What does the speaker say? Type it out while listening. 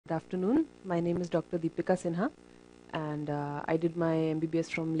Good afternoon. My name is Dr. Deepika Sinha, and I did my MBBS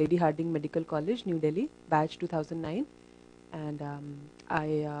from Lady Hardinge Medical College, New Delhi, batch 2009. And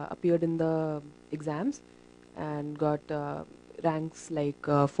I appeared in the exams and got ranks like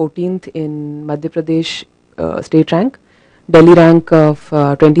 14th in Madhya Pradesh state rank, Delhi rank of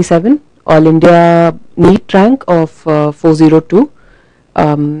 27, All India NEET rank of 402,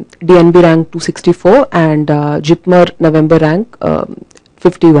 DNB rank 264, and JIPMER November rank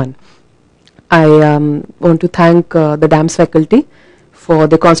 51. I want to thank the DAMS faculty for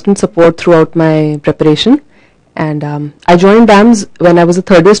the constant support throughout my preparation. And I joined DAMS when I was a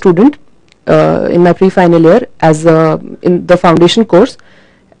third year student in my pre-final year as in the foundation course,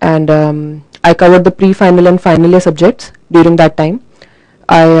 and I covered the pre-final and final year subjects during that time.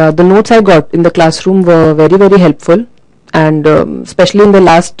 The notes I got in the classroom were very helpful, and especially in the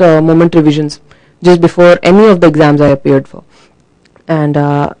last moment revisions just before any of the exams I appeared for. And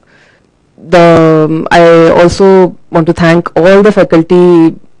I also want to thank all the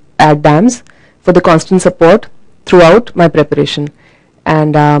faculty at DAMS for the constant support throughout my preparation.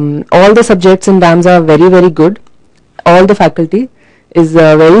 And all the subjects in DAMS are very good. All the faculty is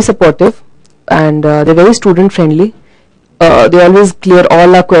very supportive, and they're very student friendly. They always clear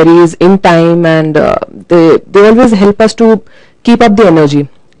all our queries in time, and they always help us to keep up the energy.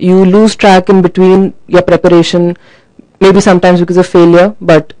 You lose track in between your preparation, maybe sometimes because of failure,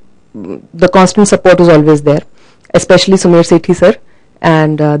 but the constant support is always there, especially Sumer Sethi sir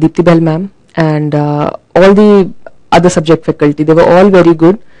and Deepti Bhel ma'am and all the other subject faculty. They were all very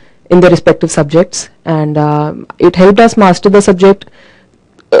good in their respective subjects, and it helped us master the subject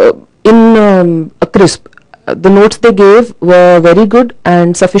in a crisp. The notes they gave were very good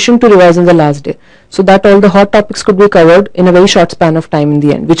and sufficient to revise on the last day, so that all the hot topics could be covered in a very short span of time in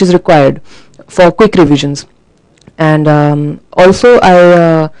the end, which is required for quick revisions. And also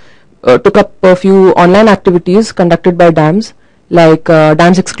I took up a few online activities conducted by DAMS, like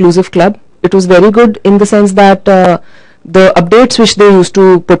DAMS Exclusive Club. It was very good in the sense that the updates which they used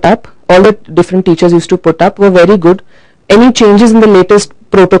to put up, all the different teachers used to put up, were very good. Any changes in the latest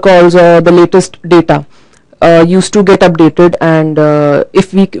protocols or the latest data used to get updated, and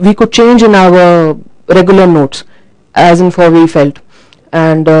if we could change in our regular notes as in for we felt.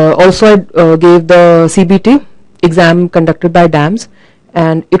 And also I gave the CBT exam conducted by DAMS,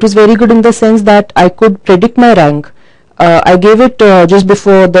 and it was very good in the sense that I could predict my rank. I gave it just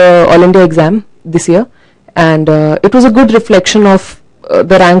before the All India exam this year, and it was a good reflection of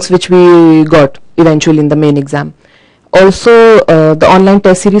the ranks which we got eventually in the main exam. Also the online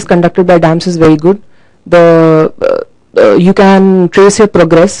test series conducted by DAMS is very good. You can trace your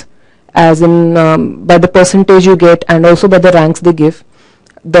progress as in by the percentage you get, and also by the ranks they give.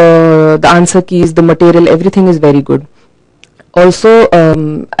 The answer keys, the material, everything is very good. Also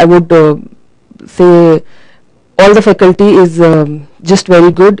I would say all the faculty is just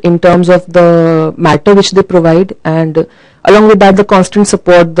very good in terms of the matter which they provide, and along with that the constant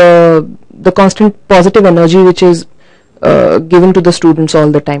support, the constant positive energy which is given to the students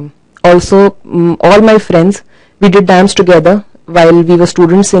all the time. Also all my friends, we did DAMS together while we were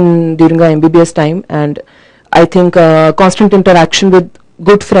students during our MBBS time, and I think constant interaction with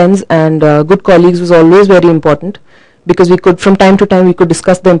good friends and good colleagues was always very important, because we could from time to time we could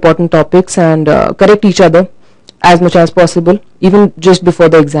discuss the important topics and correct each other as much as possible, even just before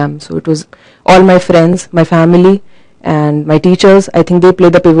the exam. So it was all my friends, my family and my teachers. I think they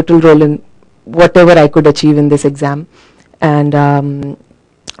played a pivotal role in whatever I could achieve in this exam. And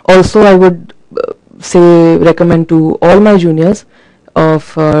also I would recommend to all my juniors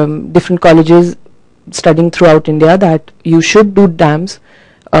of different colleges studying throughout India that you should do DAMS.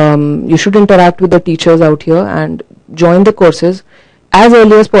 You should interact with the teachers out here and join the courses as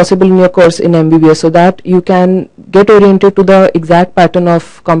early as possible in your course in MBBS, so that you can get oriented to the exact pattern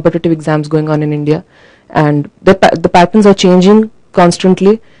of competitive exams going on in India. And the patterns are changing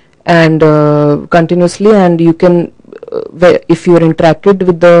constantly and continuously, and you can if you are interacted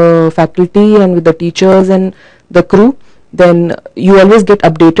with the faculty and with the teachers and the crew, then you always get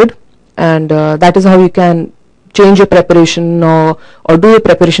updated, and that is how you can change your preparation or do your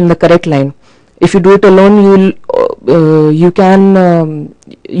preparation in the correct line. If you do it alone, you'll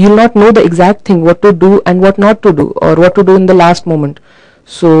not know the exact thing, what to do and what not to do, or what to do in the last moment.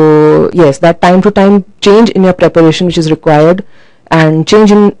 So yes, that time to time change in your preparation which is required, and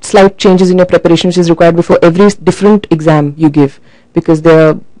slight changes in your preparation which is required before every different exam you give, because they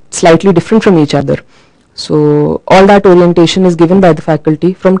are slightly different from each other. So all that orientation is given by the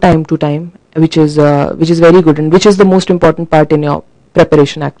faculty from time to time, which is very good, and which is the most important part in your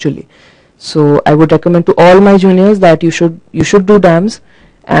preparation actually. So I would recommend to all my juniors that you should do DAMS,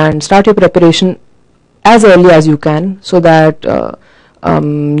 and start your preparation as early as you can, so that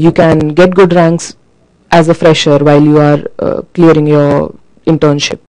you can get good ranks as a fresher while you are clearing your internship.